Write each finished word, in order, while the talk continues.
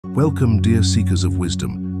Welcome, dear seekers of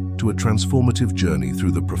wisdom, to a transformative journey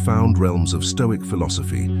through the profound realms of Stoic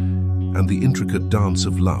philosophy and the intricate dance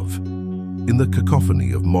of love. In the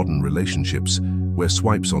cacophony of modern relationships, where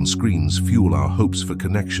swipes on screens fuel our hopes for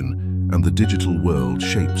connection and the digital world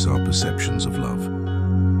shapes our perceptions of love,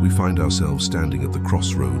 we find ourselves standing at the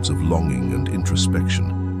crossroads of longing and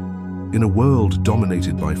introspection. In a world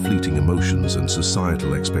dominated by fleeting emotions and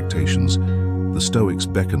societal expectations, the Stoics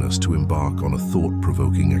beckon us to embark on a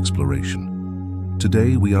thought-provoking exploration.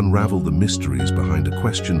 Today, we unravel the mysteries behind a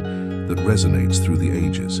question that resonates through the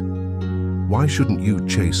ages. Why shouldn't you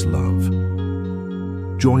chase love?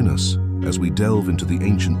 Join us as we delve into the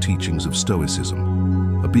ancient teachings of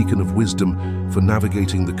Stoicism, a beacon of wisdom for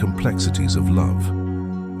navigating the complexities of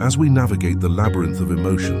love. As we navigate the labyrinth of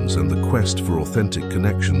emotions and the quest for authentic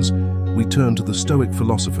connections, we turn to the Stoic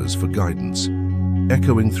philosophers for guidance.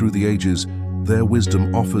 Echoing through the ages, their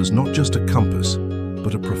wisdom offers not just a compass,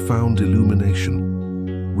 but a profound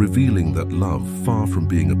illumination, revealing that love, far from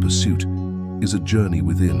being a pursuit, is a journey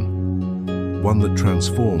within, one that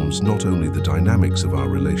transforms not only the dynamics of our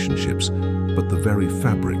relationships, but the very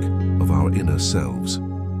fabric of our inner selves.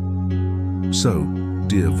 So,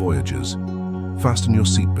 dear voyagers, fasten your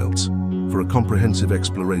seatbelts for a comprehensive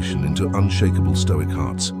exploration into unshakable Stoic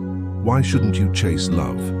hearts. Why shouldn't you chase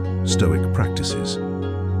love? Stoic practices.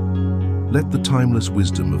 Let the timeless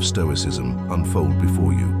wisdom of Stoicism unfold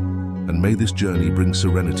before you, and may this journey bring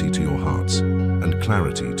serenity to your hearts and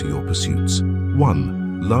clarity to your pursuits.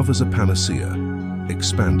 1. Love as a panacea.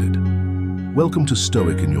 Expanded. Welcome to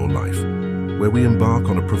Stoic in Your Life, where we embark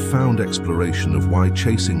on a profound exploration of why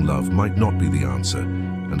chasing love might not be the answer,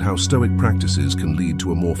 and how Stoic practices can lead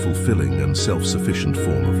to a more fulfilling and self-sufficient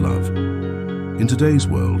form of love. In today's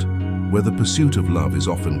world, where the pursuit of love is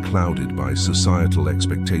often clouded by societal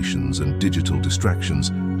expectations and digital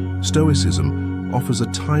distractions, Stoicism offers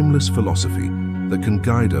a timeless philosophy that can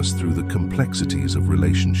guide us through the complexities of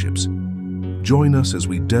relationships. Join us as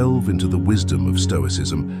we delve into the wisdom of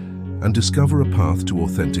Stoicism and discover a path to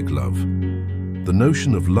authentic love. The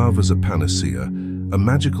notion of love as a panacea, a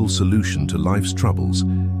magical solution to life's troubles,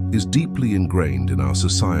 is deeply ingrained in our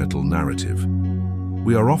societal narrative.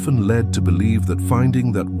 We are often led to believe that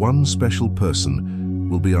finding that one special person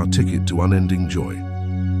will be our ticket to unending joy,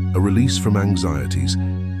 a release from anxieties,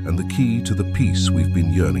 and the key to the peace we've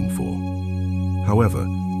been yearning for. However,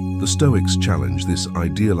 the Stoics challenge this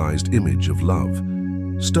idealized image of love.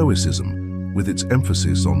 Stoicism, with its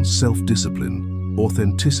emphasis on self-discipline,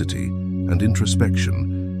 authenticity, and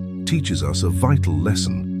introspection, teaches us a vital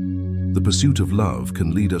lesson. The pursuit of love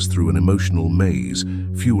can lead us through an emotional maze,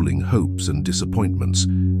 fueling hopes and disappointments.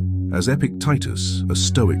 As Epictetus, a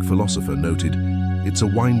Stoic philosopher, noted, it's a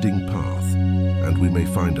winding path, and we may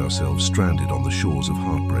find ourselves stranded on the shores of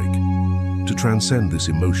heartbreak. To transcend this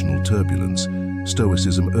emotional turbulence,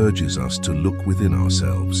 Stoicism urges us to look within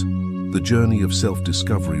ourselves. The journey of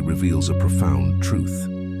self-discovery reveals a profound truth.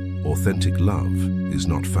 Authentic love is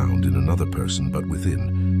not found in another person but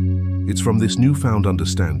within. It's from this newfound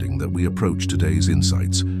understanding that we approach today's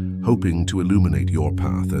insights, hoping to illuminate your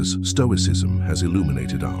path as Stoicism has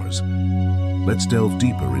illuminated ours. Let's delve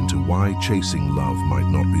deeper into why chasing love might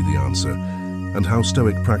not be the answer, and how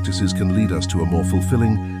Stoic practices can lead us to a more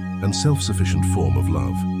fulfilling and self-sufficient form of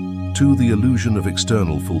love. 2. The illusion of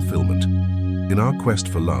external fulfillment. In our quest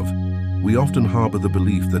for love, we often harbor the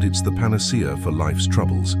belief that it's the panacea for life's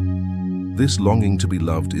troubles. This longing to be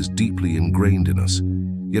loved is deeply ingrained in us,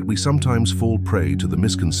 yet we sometimes fall prey to the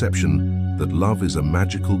misconception that love is a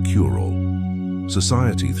magical cure-all.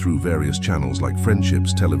 Society, through various channels like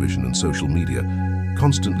friendships, television, and social media,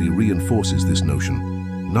 constantly reinforces this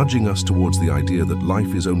notion, nudging us towards the idea that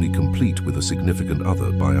life is only complete with a significant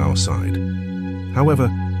other by our side. However,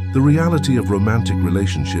 the reality of romantic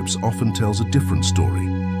relationships often tells a different story.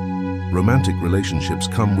 Romantic relationships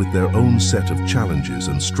come with their own set of challenges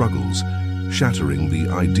and struggles, shattering the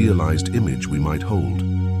idealized image we might hold.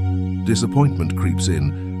 Disappointment creeps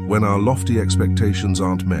in when our lofty expectations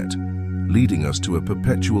aren't met, leading us to a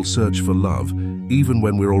perpetual search for love, even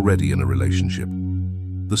when we're already in a relationship.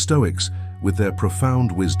 The Stoics, with their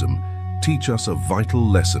profound wisdom, teach us a vital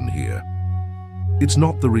lesson here. It's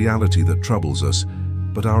not the reality that troubles us,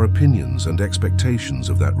 but our opinions and expectations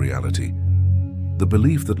of that reality. The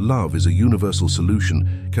belief that love is a universal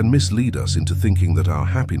solution can mislead us into thinking that our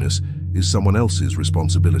happiness is someone else's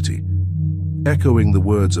responsibility. Echoing the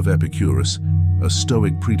words of Epicurus, a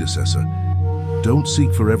Stoic predecessor, don't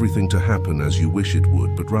seek for everything to happen as you wish it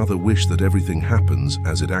would, but rather wish that everything happens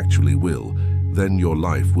as it actually will. Then your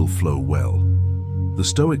life will flow well. The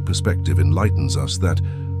Stoic perspective enlightens us that,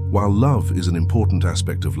 while love is an important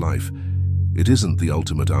aspect of life, It isn't the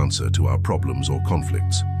ultimate answer to our problems or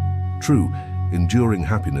conflicts. True, enduring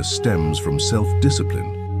happiness stems from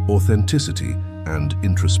self-discipline, authenticity, and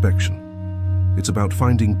introspection. It's about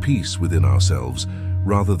finding peace within ourselves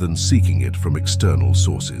rather than seeking it from external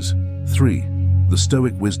sources. 3. The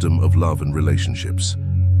Stoic wisdom of love and relationships.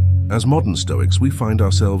 As modern Stoics, we find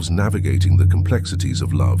ourselves navigating the complexities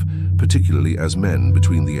of love, particularly as men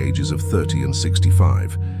between the ages of 30 and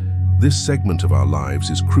 65. This segment of our lives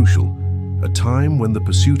is crucial, a time when the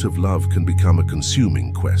pursuit of love can become a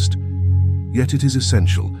consuming quest. Yet it is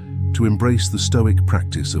essential to embrace the Stoic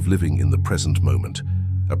practice of living in the present moment,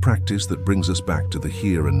 a practice that brings us back to the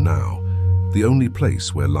here and now, the only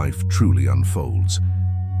place where life truly unfolds.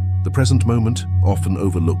 The present moment, often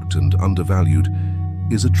overlooked and undervalued,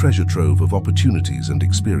 is a treasure trove of opportunities and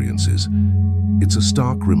experiences. It's a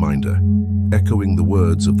stark reminder, echoing the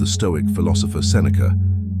words of the Stoic philosopher Seneca,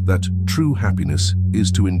 that true happiness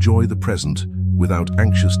is to enjoy the present without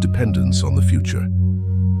anxious dependence on the future.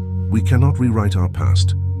 We cannot rewrite our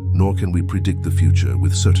past, nor can we predict the future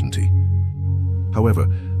with certainty. However,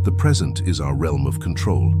 the present is our realm of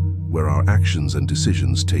control, where our actions and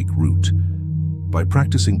decisions take root. By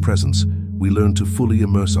practicing presence, we learn to fully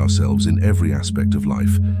immerse ourselves in every aspect of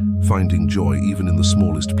life, finding joy even in the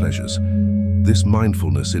smallest pleasures. This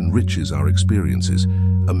mindfulness enriches our experiences.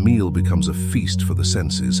 A meal becomes a feast for the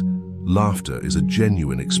senses. Laughter is a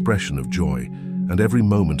genuine expression of joy, and every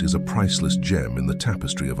moment is a priceless gem in the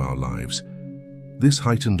tapestry of our lives. This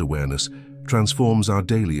heightened awareness transforms our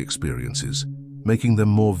daily experiences, making them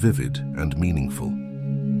more vivid and meaningful.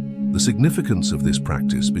 The significance of this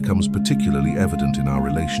practice becomes particularly evident in our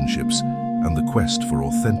relationships and the quest for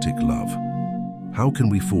authentic love. How can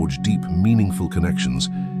we forge deep, meaningful connections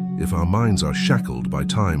if our minds are shackled by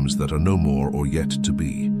times that are no more or yet to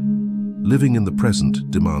be? Living in the present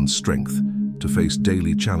demands strength to face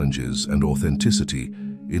daily challenges and authenticity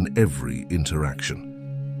in every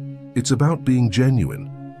interaction. It's about being genuine,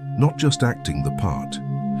 not just acting the part.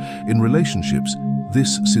 In relationships,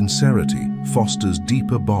 this sincerity fosters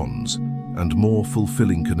deeper bonds and more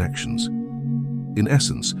fulfilling connections. In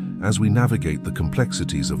essence, as we navigate the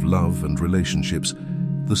complexities of love and relationships,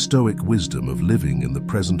 the Stoic wisdom of living in the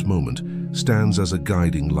present moment stands as a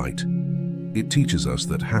guiding light. It teaches us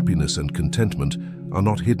that happiness and contentment are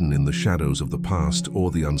not hidden in the shadows of the past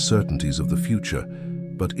or the uncertainties of the future,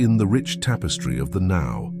 but in the rich tapestry of the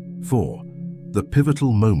now. 4. The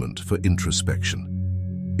pivotal moment for introspection.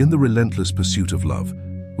 In the relentless pursuit of love,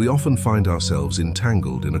 we often find ourselves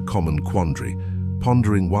entangled in a common quandary,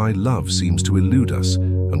 pondering why love seems to elude us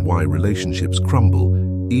and why relationships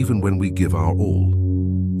crumble even when we give our all.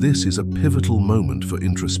 This is a pivotal moment for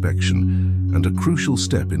introspection and a crucial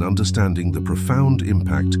step in understanding the profound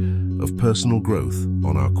impact of personal growth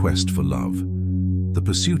on our quest for love. The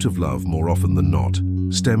pursuit of love, more often than not,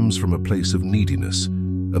 stems from a place of neediness,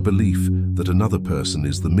 a belief that another person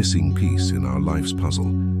is the missing piece in our life's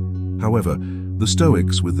puzzle. However, the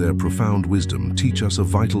Stoics, with their profound wisdom, teach us a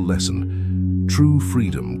vital lesson. True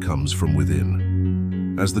freedom comes from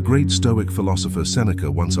within. As the great Stoic philosopher Seneca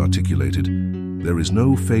once articulated, there is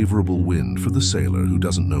no favorable wind for the sailor who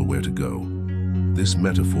doesn't know where to go. This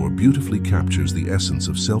metaphor beautifully captures the essence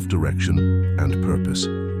of self-direction and purpose.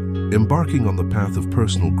 Embarking on the path of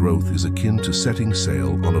personal growth is akin to setting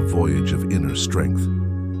sail on a voyage of inner strength.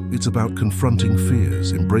 It's about confronting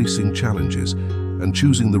fears, embracing challenges, and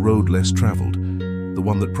choosing the road less traveled, the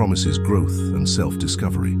one that promises growth and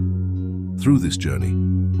self-discovery. Through this journey,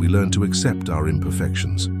 we learn to accept our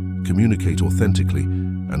imperfections, communicate authentically,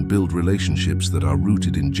 and build relationships that are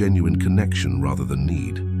rooted in genuine connection rather than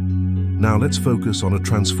need. Now let's focus on a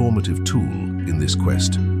transformative tool in this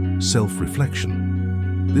quest: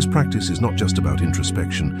 self-reflection. This practice is not just about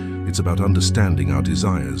introspection, it's about understanding our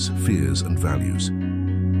desires, fears, and values.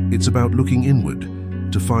 It's about looking inward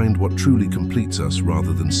to find what truly completes us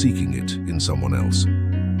rather than seeking it in someone else.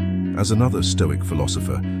 As another Stoic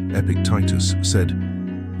philosopher, Epictetus, said,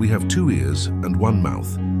 "We have 2 ears and 1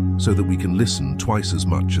 mouth, so that we can listen twice as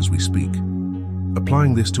much as we speak."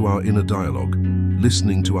 Applying this to our inner dialogue,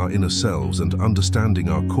 listening to our inner selves and understanding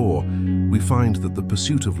our core, we find that the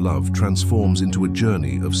pursuit of love transforms into a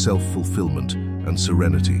journey of self-fulfillment and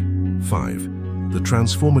serenity. 5. The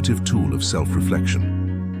transformative tool of self-reflection.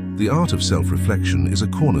 The art of self-reflection is a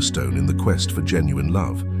cornerstone in the quest for genuine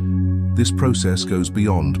love. This process goes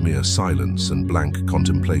beyond mere silence and blank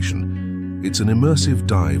contemplation. It's an immersive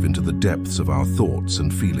dive into the depths of our thoughts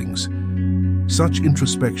and feelings. Such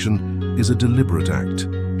introspection is a deliberate act,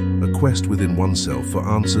 a quest within oneself for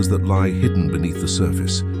answers that lie hidden beneath the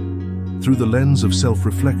surface. Through the lens of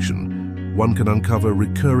self-reflection, one can uncover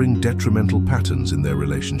recurring detrimental patterns in their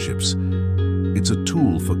relationships, It's a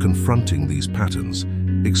tool for confronting these patterns,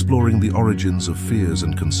 exploring the origins of fears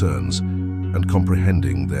and concerns, and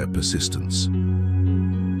comprehending their persistence.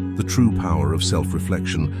 The true power of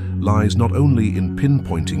self-reflection lies not only in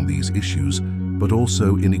pinpointing these issues, but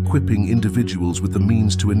also in equipping individuals with the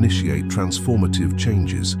means to initiate transformative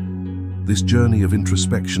changes. This journey of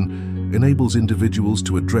introspection enables individuals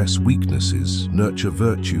to address weaknesses, nurture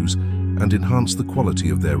virtues, and enhance the quality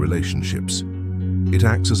of their relationships. It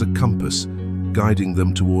acts as a compass, guiding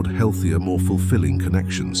them toward healthier, more fulfilling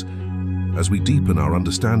connections. As we deepen our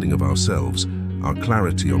understanding of ourselves, our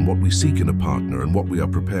clarity on what we seek in a partner and what we are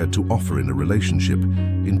prepared to offer in a relationship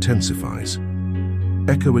intensifies.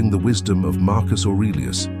 Echoing the wisdom of Marcus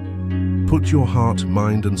Aurelius, "Put your heart,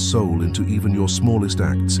 mind, and soul into even your smallest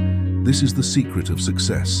acts. This is the secret of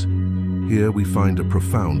success." Here we find a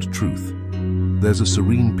profound truth. There's a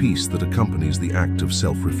serene peace that accompanies the act of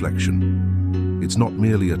self-reflection. It's not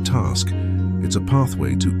merely a task, it's a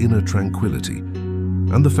pathway to inner tranquility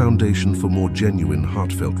and the foundation for more genuine,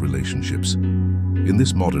 heartfelt relationships. In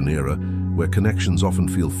this modern era, where connections often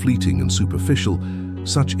feel fleeting and superficial,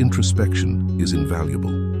 such introspection is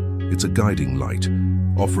invaluable. It's a guiding light,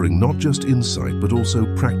 offering not just insight but also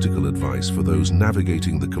practical advice for those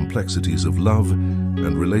navigating the complexities of love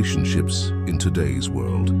and relationships in today's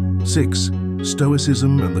world. 6.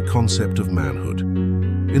 Stoicism and the concept of manhood.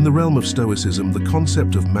 In the realm of Stoicism, the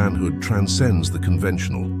concept of manhood transcends the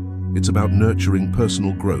conventional. It's about nurturing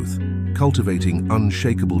personal growth, cultivating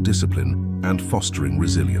unshakable discipline, and fostering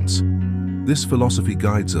resilience. This philosophy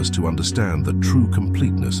guides us to understand that true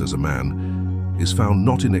completeness as a man is found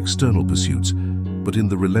not in external pursuits, but in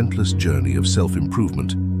the relentless journey of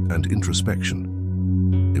self-improvement and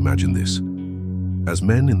introspection. Imagine this. As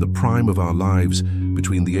men in the prime of our lives,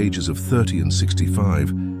 between the ages of 30 and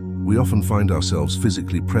 65, we often find ourselves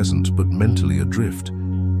physically present but mentally adrift.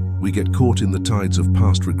 We get caught in the tides of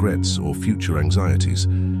past regrets or future anxieties.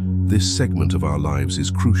 This segment of our lives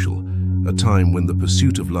is crucial, a time when the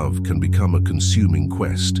pursuit of love can become a consuming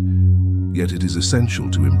quest. Yet it is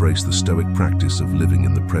essential to embrace the Stoic practice of living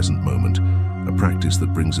in the present moment, a practice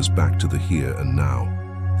that brings us back to the here and now,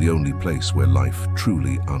 the only place where life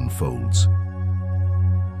truly unfolds.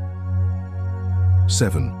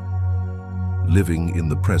 7. Living in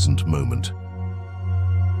the present moment.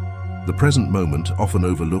 The present moment, often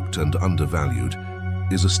overlooked and undervalued,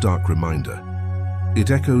 is a stark reminder.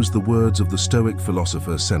 It echoes the words of the Stoic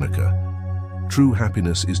philosopher Seneca. True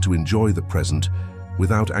happiness is to enjoy the present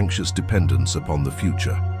without anxious dependence upon the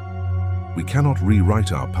future. We cannot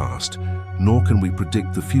rewrite our past, nor can we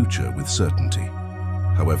predict the future with certainty.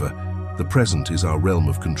 However, the present is our realm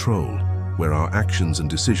of control, where our actions and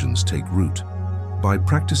decisions take root. By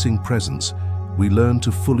practicing presence, we learn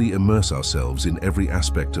to fully immerse ourselves in every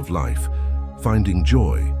aspect of life, finding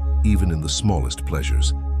joy even in the smallest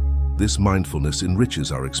pleasures. This mindfulness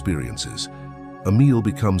enriches our experiences. A meal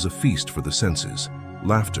becomes a feast for the senses.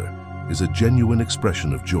 Laughter is a genuine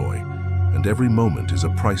expression of joy, and every moment is a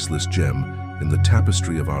priceless gem in the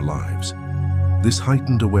tapestry of our lives. This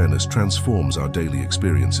heightened awareness transforms our daily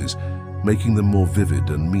experiences, making them more vivid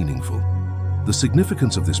and meaningful. The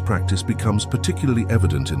significance of this practice becomes particularly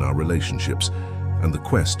evident in our relationships and the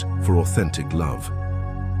quest for authentic love.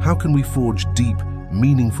 How can we forge deep,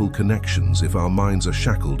 meaningful connections if our minds are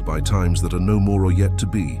shackled by times that are no more or yet to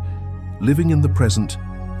be? Living in the present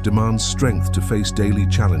demands strength to face daily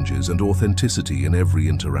challenges and authenticity in every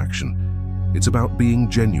interaction. It's about being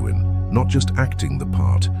genuine, not just acting the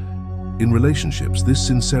part. In relationships, this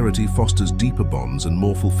sincerity fosters deeper bonds and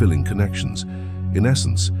more fulfilling connections. In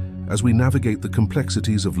essence, as we navigate the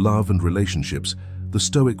complexities of love and relationships, the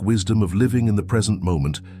Stoic wisdom of living in the present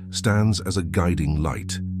moment stands as a guiding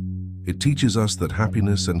light. It teaches us that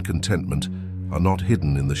happiness and contentment are not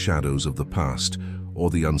hidden in the shadows of the past or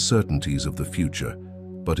the uncertainties of the future,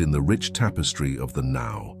 but in the rich tapestry of the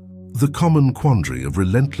now. The common quandary of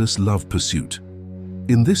relentless love pursuit.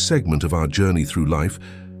 In this segment of our journey through life,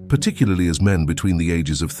 particularly as men between the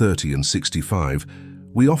ages of 30 and 65,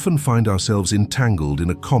 we often find ourselves entangled in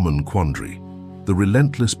a common quandary: the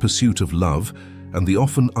relentless pursuit of love and the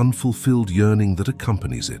often unfulfilled yearning that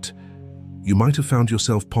accompanies it. You might have found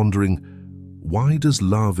yourself pondering, why does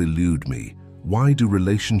love elude me? Why do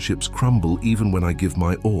relationships crumble even when I give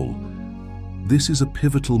my all? This is a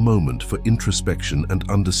pivotal moment for introspection and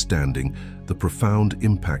understanding the profound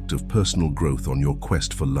impact of personal growth on your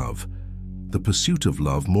quest for love. The pursuit of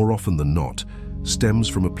love, more often than not, stems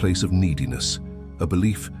from a place of neediness, a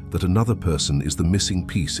belief that another person is the missing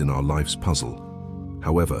piece in our life's puzzle.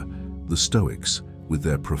 However, the Stoics, with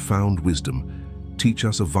their profound wisdom, teach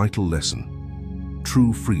us a vital lesson.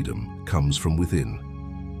 True freedom comes from within.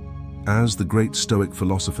 As the great Stoic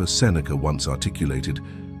philosopher Seneca once articulated,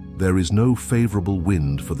 there is no favorable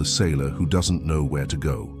wind for the sailor who doesn't know where to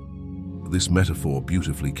go. This metaphor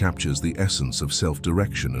beautifully captures the essence of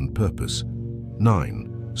self-direction and purpose.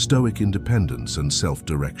 9. Stoic independence and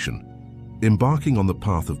self-direction. Embarking on the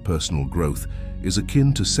path of personal growth is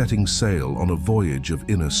akin to setting sail on a voyage of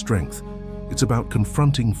inner strength. It's about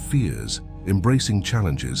confronting fears, embracing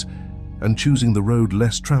challenges, and choosing the road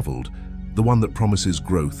less traveled, the one that promises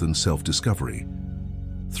growth and self-discovery.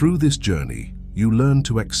 Through this journey, you learn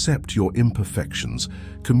to accept your imperfections,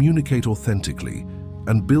 communicate authentically,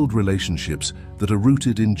 and build relationships that are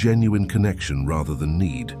rooted in genuine connection rather than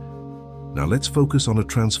need. Now let's focus on a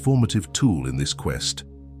transformative tool in this quest: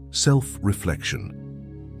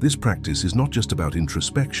 self-reflection. This practice is not just about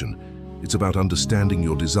introspection, it's about understanding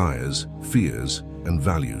your desires, fears, and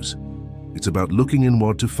values. It's about looking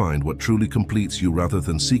inward to find what truly completes you rather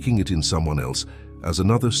than seeking it in someone else. As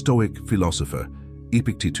another Stoic philosopher,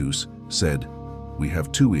 Epictetus, said, "We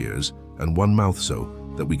have 2 ears and 1 mouth so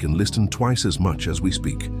that we can listen twice as much as we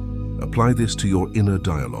speak." Apply this to your inner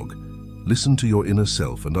dialogue. Listen to your inner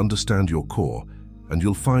self and understand your core, and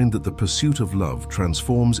you'll find that the pursuit of love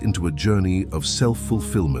transforms into a journey of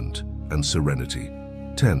self-fulfillment and serenity.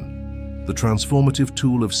 10. The transformative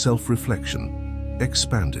tool of self-reflection,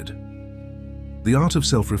 expanded. The art of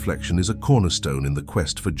self-reflection is a cornerstone in the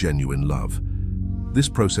quest for genuine love. This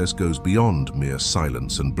process goes beyond mere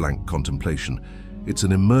silence and blank contemplation. It's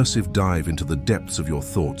an immersive dive into the depths of your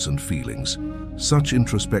thoughts and feelings. Such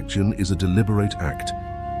introspection is a deliberate act,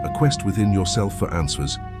 a quest within yourself for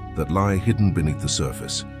answers that lie hidden beneath the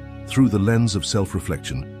surface. Through the lens of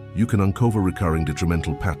self-reflection, you can uncover recurring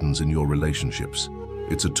detrimental patterns in your relationships.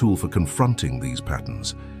 It's a tool for confronting these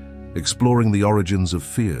patterns, exploring the origins of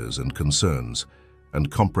fears and concerns, and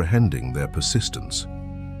comprehending their persistence.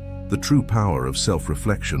 The true power of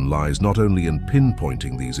self-reflection lies not only in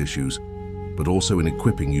pinpointing these issues, but also in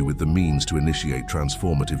equipping you with the means to initiate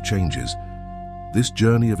transformative changes. This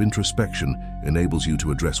journey of introspection enables you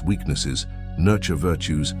to address weaknesses, nurture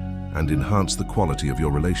virtues, and enhance the quality of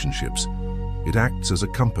your relationships. It acts as a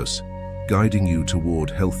compass, guiding you toward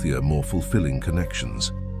healthier, more fulfilling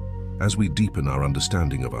connections. As we deepen our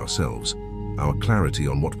understanding of ourselves, our clarity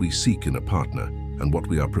on what we seek in a partner and what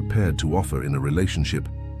we are prepared to offer in a relationship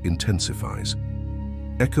intensifies.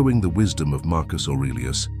 Echoing the wisdom of Marcus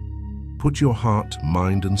Aurelius, put your heart,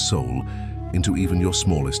 mind, and soul into even your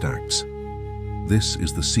smallest acts. This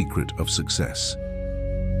is the secret of success.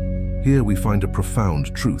 Here we find a profound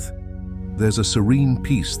truth. There's a serene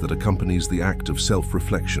peace that accompanies the act of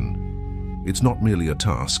self-reflection. It's not merely a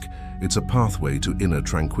task, it's a pathway to inner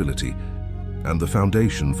tranquility and the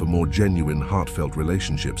foundation for more genuine, heartfelt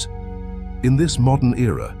relationships. In this modern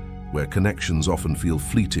era, where connections often feel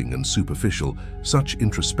fleeting and superficial, such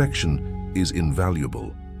introspection is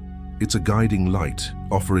invaluable. It's a guiding light,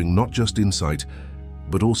 offering not just insight,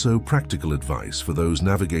 but also practical advice for those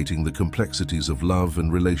navigating the complexities of love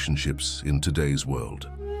and relationships in today's world.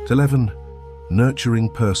 11. Nurturing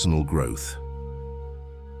personal growth.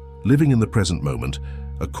 Living in the present moment,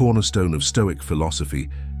 a cornerstone of Stoic philosophy,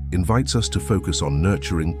 invites us to focus on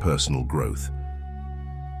nurturing personal growth.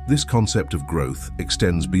 This concept of growth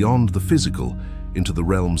extends beyond the physical into the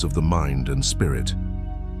realms of the mind and spirit.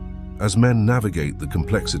 As men navigate the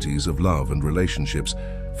complexities of love and relationships,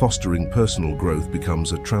 fostering personal growth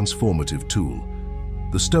becomes a transformative tool.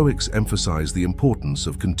 The Stoics emphasize the importance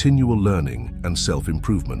of continual learning and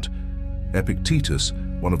self-improvement. Epictetus,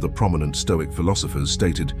 one of the prominent Stoic philosophers,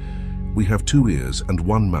 stated, "We have 2 ears and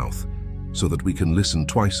 1 mouth, so that we can listen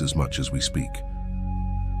twice as much as we speak."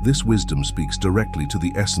 This wisdom speaks directly to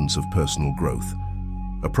the essence of personal growth,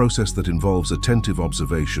 a process that involves attentive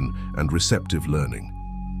observation and receptive learning.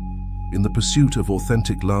 In the pursuit of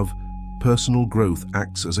authentic love, personal growth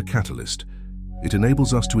acts as a catalyst. It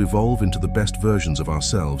enables us to evolve into the best versions of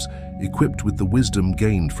ourselves, equipped with the wisdom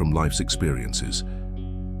gained from life's experiences.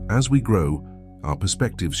 As we grow, our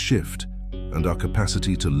perspectives shift, and our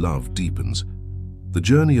capacity to love deepens. The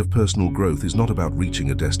journey of personal growth is not about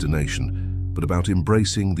reaching a destination, but about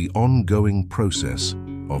embracing the ongoing process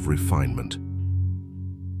of refinement.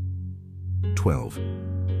 12.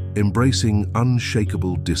 Embracing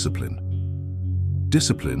unshakable discipline.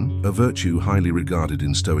 Discipline, a virtue highly regarded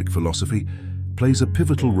in Stoic philosophy, plays a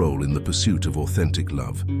pivotal role in the pursuit of authentic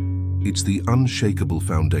love. It's the unshakable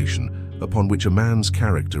foundation upon which a man's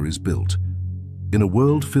character is built. In a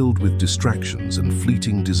world filled with distractions and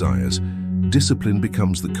fleeting desires, discipline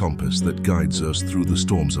becomes the compass that guides us through the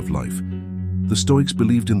storms of life. The Stoics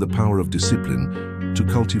believed in the power of discipline to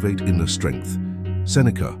cultivate inner strength.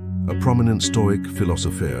 Seneca, a prominent Stoic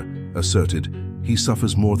philosopher, asserted, he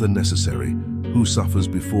suffers more than necessary. Who suffers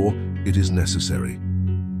before it is necessary?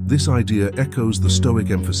 This idea echoes the Stoic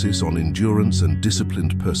emphasis on endurance and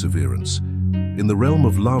disciplined perseverance. In the realm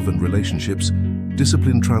of love and relationships,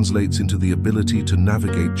 discipline translates into the ability to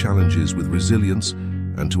navigate challenges with resilience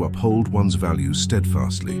and to uphold one's values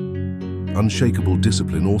steadfastly. Unshakable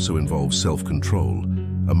discipline also involves self-control,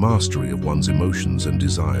 a mastery of one's emotions and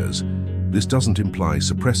desires. This doesn't imply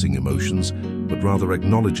suppressing emotions, but rather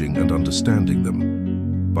acknowledging and understanding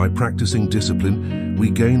them. By practicing discipline, we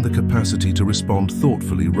gain the capacity to respond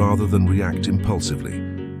thoughtfully rather than react impulsively.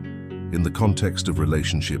 In the context of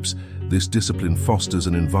relationships, this discipline fosters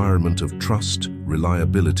an environment of trust,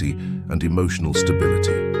 reliability, and emotional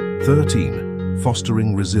stability. 13.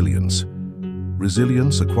 Fostering resilience.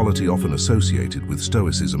 Resilience, a quality often associated with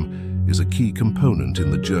Stoicism, is a key component in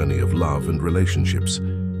the journey of love and relationships.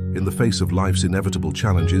 In the face of life's inevitable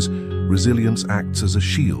challenges, resilience acts as a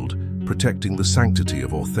shield, protecting the sanctity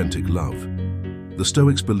of authentic love. The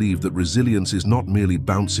Stoics believe that resilience is not merely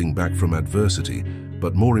bouncing back from adversity,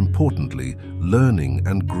 but more importantly, learning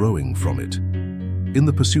and growing from it. In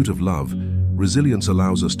the pursuit of love, resilience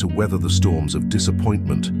allows us to weather the storms of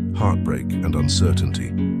disappointment, heartbreak, and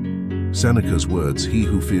uncertainty. Seneca's words, "He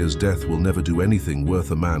who fears death will never do anything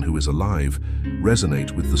worth a man who is alive,"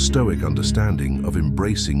 resonate with the Stoic understanding of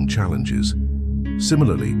embracing challenges.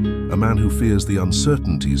 Similarly, a man who fears the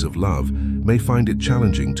uncertainties of love may find it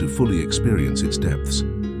challenging to fully experience its depths.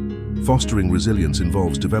 Fostering resilience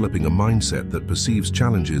involves developing a mindset that perceives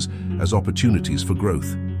challenges as opportunities for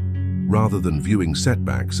growth. Rather than viewing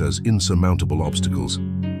setbacks as insurmountable obstacles,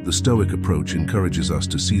 the Stoic approach encourages us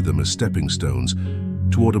to see them as stepping stones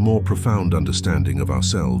toward a more profound understanding of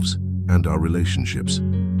ourselves and our relationships.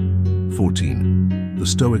 14. The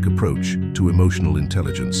Stoic approach to emotional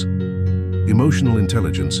intelligence. Emotional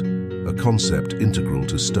intelligence, a concept integral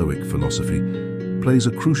to Stoic philosophy, plays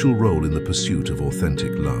a crucial role in the pursuit of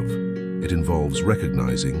authentic love. It involves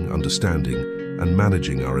recognizing, understanding, and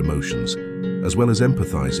managing our emotions, as well as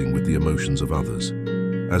empathizing with the emotions of others.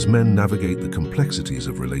 As men navigate the complexities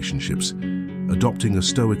of relationships, adopting a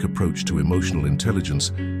Stoic approach to emotional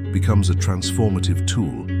intelligence becomes a transformative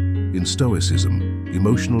tool. In Stoicism,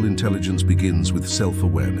 emotional intelligence begins with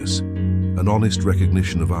self-awareness, an honest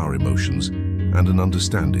recognition of our emotions, and an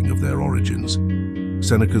understanding of their origins.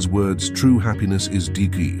 Seneca's words, "True happiness is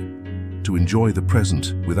diki," to enjoy the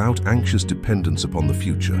present without anxious dependence upon the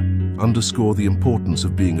future, underscore the importance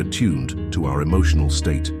of being attuned to our emotional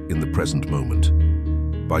state in the present moment.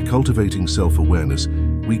 By cultivating self-awareness,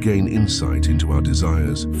 we gain insight into our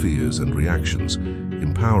desires, fears, and reactions,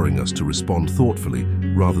 empowering us to respond thoughtfully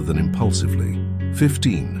rather than impulsively.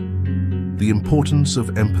 15. The importance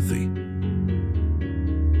of empathy.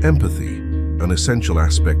 Empathy, an essential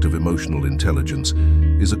aspect of emotional intelligence,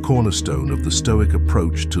 is a cornerstone of the Stoic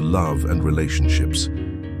approach to love and relationships.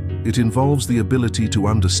 It involves the ability to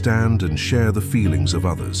understand and share the feelings of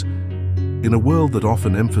others. In a world that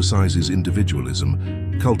often emphasizes individualism,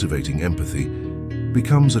 cultivating empathy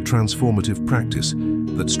becomes a transformative practice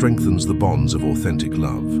that strengthens the bonds of authentic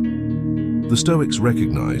love. The Stoics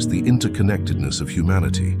recognize the interconnectedness of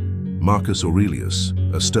humanity. Marcus Aurelius,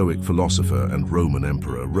 a Stoic philosopher and Roman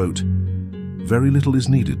emperor, wrote, "Very little is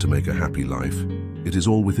needed to make a happy life. It is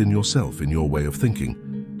all within yourself in your way of thinking."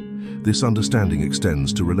 This understanding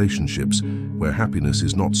extends to relationships, where happiness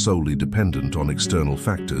is not solely dependent on external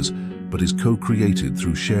factors, but is co-created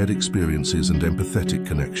through shared experiences and empathetic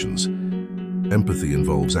connections. Empathy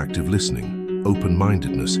involves active listening,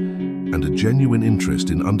 open-mindedness, and a genuine interest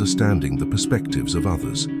in understanding the perspectives of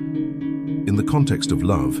others. In the context of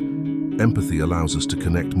love, empathy allows us to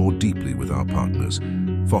connect more deeply with our partners,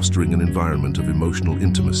 fostering an environment of emotional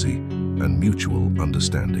intimacy and mutual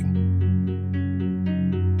understanding.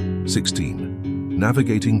 16.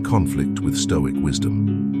 Navigating conflict with Stoic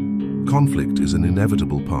wisdom. Conflict is an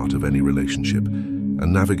inevitable part of any relationship,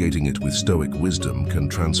 and navigating it with Stoic wisdom can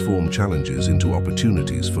transform challenges into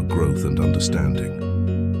opportunities for growth and understanding.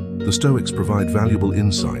 The Stoics provide valuable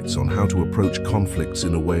insights on how to approach conflicts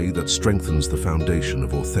in a way that strengthens the foundation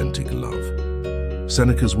of authentic love.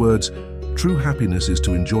 Seneca's words, "True happiness is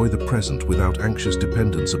to enjoy the present without anxious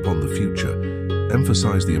dependence upon the future,"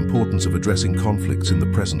 emphasize the importance of addressing conflicts in the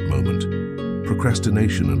present moment.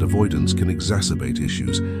 Procrastination and avoidance can exacerbate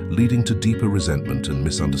issues, leading to deeper resentment and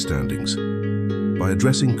misunderstandings. By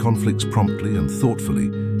addressing conflicts promptly and thoughtfully,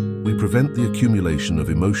 we prevent the accumulation of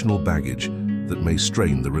emotional baggage that may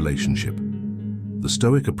strain the relationship. The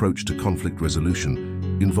Stoic approach to conflict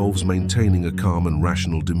resolution involves maintaining a calm and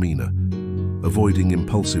rational demeanor, avoiding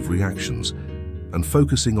impulsive reactions, and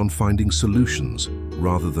focusing on finding solutions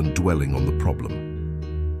rather than dwelling on the problem.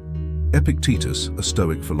 Epictetus, a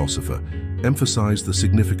Stoic philosopher, emphasized the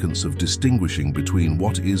significance of distinguishing between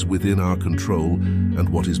what is within our control and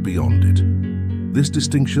what is beyond it. This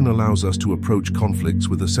distinction allows us to approach conflicts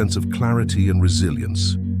with a sense of clarity and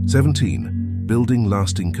resilience. 17. Building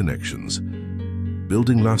lasting connections.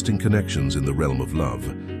 Building lasting connections in the realm of love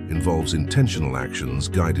involves intentional actions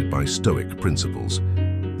guided by Stoic principles.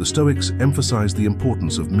 The Stoics emphasize the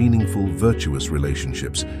importance of meaningful, virtuous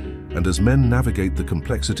relationships, and as men navigate the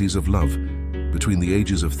complexities of love between the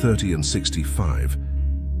ages of 30 and 65,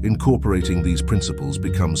 incorporating these principles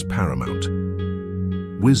becomes paramount.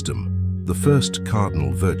 Wisdom, the first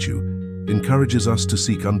cardinal virtue, encourages us to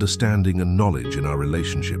seek understanding and knowledge in our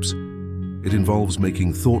relationships. It involves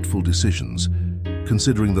making thoughtful decisions,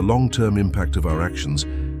 considering the long-term impact of our actions,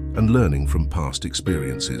 and learning from past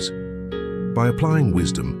experiences. By applying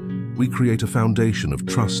wisdom, we create a foundation of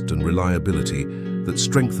trust and reliability that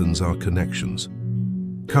strengthens our connections.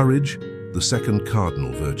 Courage, the second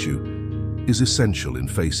cardinal virtue, is essential in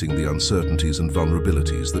facing the uncertainties and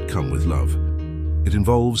vulnerabilities that come with love. It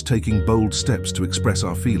involves taking bold steps to express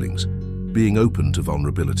our feelings, being open to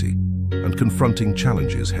vulnerability, and confronting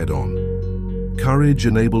challenges head-on. Courage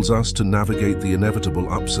enables us to navigate the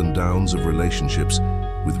inevitable ups and downs of relationships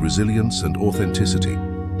with resilience and authenticity.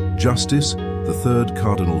 Justice, the third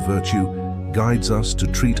cardinal virtue, guides us to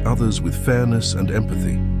treat others with fairness and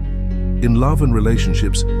empathy. In love and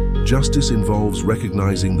relationships, justice involves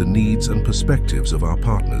recognizing the needs and perspectives of our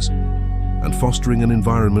partners and fostering an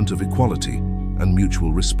environment of equality and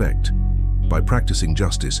mutual respect. By practicing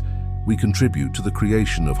justice, we contribute to the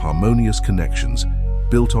creation of harmonious connections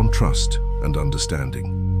built on trust and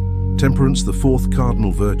understanding. Temperance, the fourth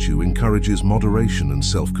cardinal virtue, encourages moderation and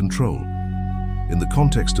self-control. In the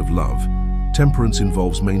context of love, temperance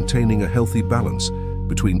involves maintaining a healthy balance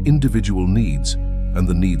between individual needs and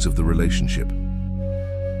the needs of the relationship.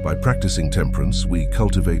 By practicing temperance, we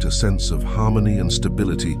cultivate a sense of harmony and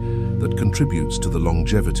stability that contributes to the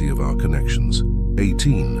longevity of our connections.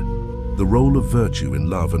 18. The role of virtue in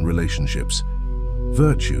love and relationships.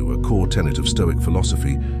 Virtue, a core tenet of Stoic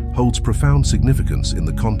philosophy, holds profound significance in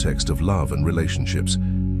the context of love and relationships.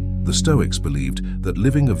 The Stoics believed that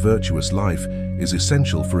living a virtuous life is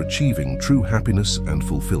essential for achieving true happiness and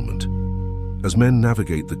fulfillment. As men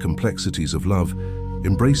navigate the complexities of love,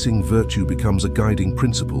 embracing virtue becomes a guiding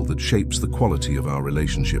principle that shapes the quality of our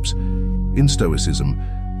relationships. In Stoicism,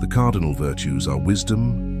 the cardinal virtues are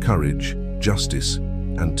wisdom, courage, justice,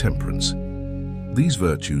 and temperance. These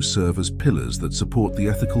virtues serve as pillars that support the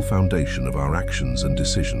ethical foundation of our actions and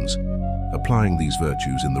decisions. Applying these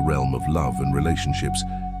virtues in the realm of love and relationships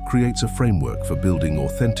creates a framework for building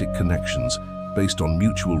authentic connections based on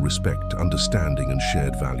mutual respect, understanding, and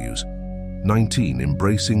shared values. 19.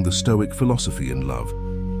 Embracing the Stoic philosophy in love.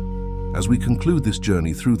 As we conclude this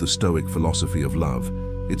journey through the Stoic philosophy of love,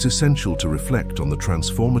 it's essential to reflect on the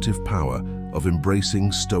transformative power of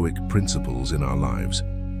embracing Stoic principles in our lives.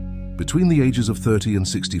 Between the ages of 30 and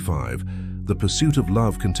 65, the pursuit of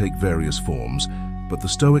love can take various forms, but the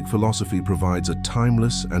Stoic philosophy provides a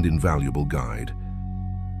timeless and invaluable guide.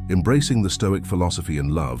 Embracing the Stoic philosophy in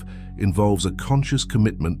love involves a conscious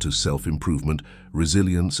commitment to self-improvement,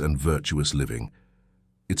 resilience, and virtuous living.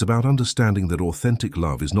 It's about understanding that authentic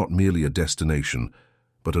love is not merely a destination,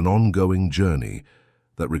 but an ongoing journey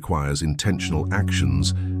that requires intentional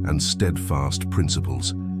actions and steadfast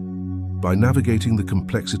principles. By navigating the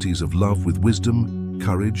complexities of love with wisdom,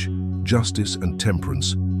 courage, justice, and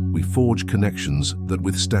temperance, we forge connections that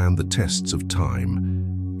withstand the tests of time.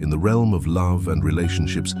 In the realm of love and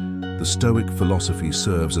relationships, the Stoic philosophy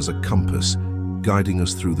serves as a compass, guiding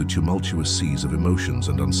us through the tumultuous seas of emotions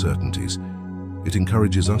and uncertainties. It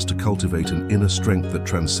encourages us to cultivate an inner strength that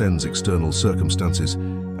transcends external circumstances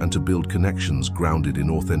and to build connections grounded in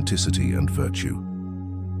authenticity and virtue.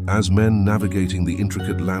 As men navigating the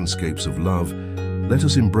intricate landscapes of love, let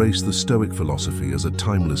us embrace the Stoic philosophy as a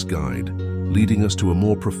timeless guide, leading us to a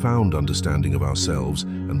more profound understanding of ourselves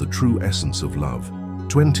and the true essence of love.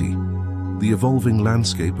 20. The evolving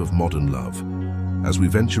landscape of modern love. As we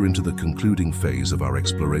venture into the concluding phase of our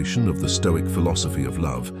exploration of the Stoic philosophy of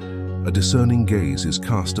love, a discerning gaze is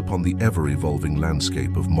cast upon the ever-evolving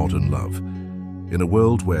landscape of modern love. In a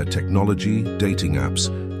world where technology, dating apps,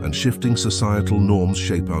 and shifting societal norms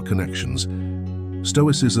shape our connections,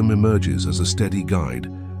 Stoicism emerges as a steady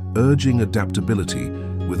guide, urging adaptability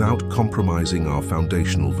without compromising our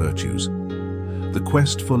foundational virtues. The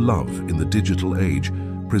quest for love in the digital age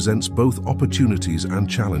presents both opportunities and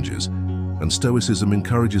challenges, and Stoicism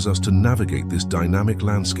encourages us to navigate this dynamic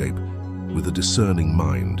landscape with a discerning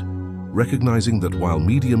mind, recognizing that while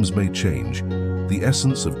mediums may change, the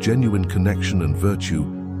essence of genuine connection and virtue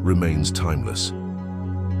remains timeless.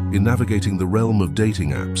 In navigating the realm of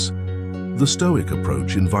dating apps, the Stoic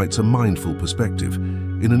approach invites a mindful perspective.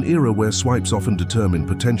 In an era where swipes often determine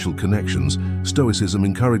potential connections, Stoicism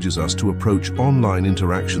encourages us to approach online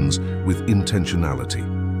interactions with intentionality.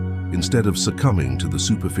 Instead of succumbing to the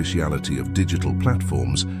superficiality of digital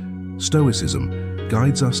platforms, Stoicism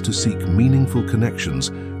guides us to seek meaningful connections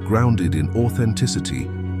grounded in authenticity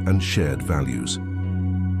and shared values.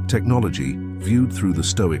 Technology, viewed through the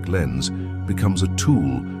Stoic lens, becomes a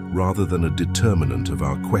tool rather than a determinant of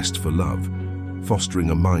our quest for love, fostering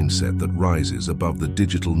a mindset that rises above the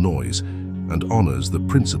digital noise and honors the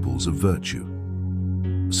principles of virtue.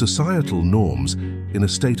 Societal norms, in a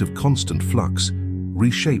state of constant flux,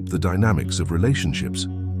 reshape the dynamics of relationships.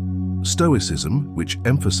 Stoicism, which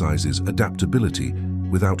emphasizes adaptability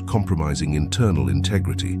without compromising internal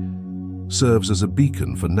integrity, serves as a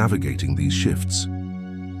beacon for navigating these shifts.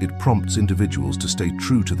 It prompts individuals to stay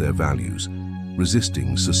true to their values,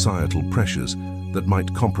 resisting societal pressures that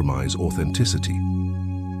might compromise authenticity.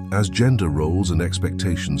 As gender roles and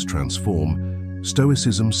expectations transform,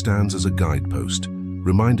 Stoicism stands as a guidepost,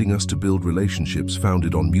 reminding us to build relationships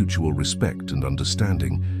founded on mutual respect and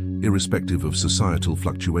understanding, irrespective of societal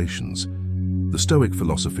fluctuations. The Stoic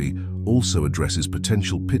philosophy also addresses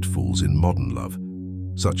potential pitfalls in modern love,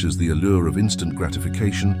 such as the allure of instant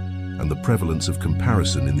gratification and the prevalence of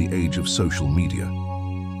comparison in the age of social media.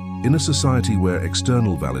 In a society where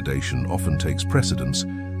external validation often takes precedence,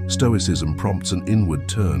 Stoicism prompts an inward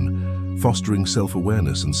turn, fostering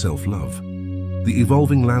self-awareness and self-love. The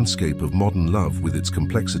evolving landscape of modern love, with its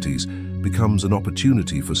complexities, becomes an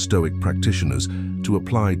opportunity for Stoic practitioners to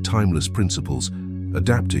apply timeless principles,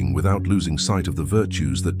 adapting without losing sight of the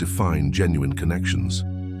virtues that define genuine connections.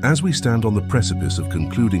 As we stand on the precipice of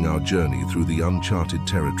concluding our journey through the uncharted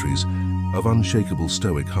territories of unshakable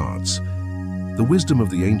Stoic hearts, the wisdom of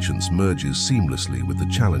the ancients merges seamlessly with the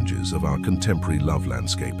challenges of our contemporary love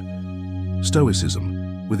landscape.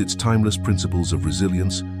 Stoicism, with its timeless principles of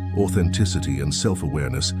resilience, authenticity, and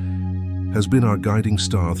self-awareness, has been our guiding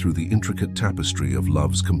star through the intricate tapestry of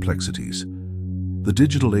love's complexities. The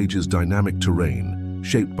digital age's dynamic terrain,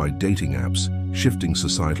 shaped by dating apps, shifting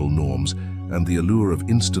societal norms, and the allure of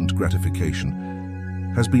instant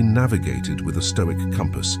gratification, has been navigated with a Stoic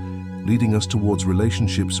compass, leading us towards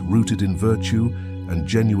relationships rooted in virtue and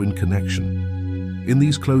genuine connection. In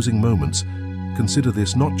these closing moments, consider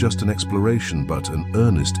this not just an exploration but an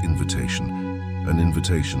earnest invitation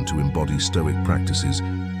to embody Stoic practices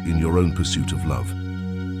in your own pursuit of love.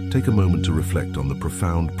 Take a moment to reflect on the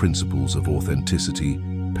profound principles of authenticity,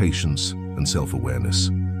 patience, and self-awareness.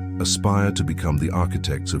 Aspire to become the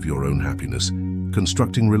architects of your own happiness,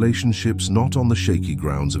 constructing relationships not on the shaky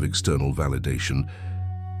grounds of external validation,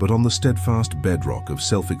 but on the steadfast bedrock of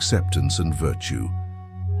self-acceptance and virtue.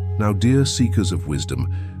 Now, dear seekers of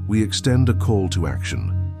wisdom, we extend a call to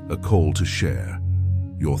action, a call to share.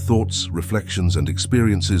 Your thoughts, reflections, and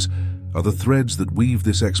experiences are the threads that weave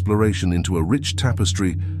this exploration into a rich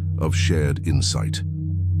tapestry of shared insight.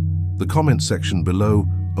 The comment section below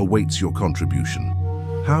awaits your contribution.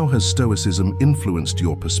 How has Stoicism influenced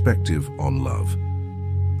your perspective on love?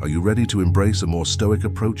 Are you ready to embrace a more Stoic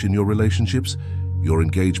approach in your relationships? Your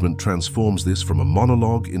engagement transforms this from a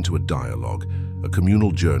monologue into a dialogue, a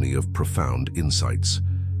communal journey of profound insights.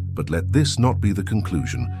 But let this not be the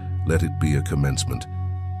conclusion, let it be a commencement.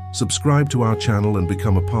 Subscribe to our channel and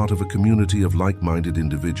become a part of a community of like-minded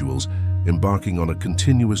individuals embarking on a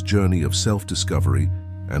continuous journey of self-discovery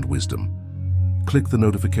and wisdom. Click the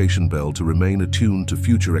notification bell to remain attuned to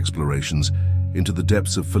future explorations into the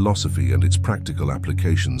depths of philosophy and its practical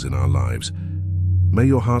applications in our lives. May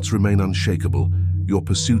your hearts remain unshakable, your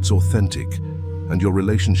pursuits authentic, and your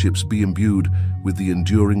relationships be imbued with the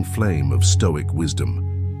enduring flame of Stoic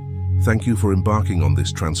wisdom. Thank you for embarking on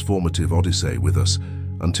this transformative odyssey with us.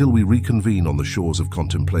 Until we reconvene on the shores of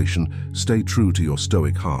contemplation, stay true to your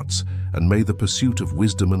Stoic hearts, and may the pursuit of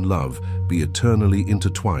wisdom and love be eternally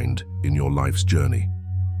intertwined in your life's journey.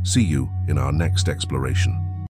 See you in our next exploration.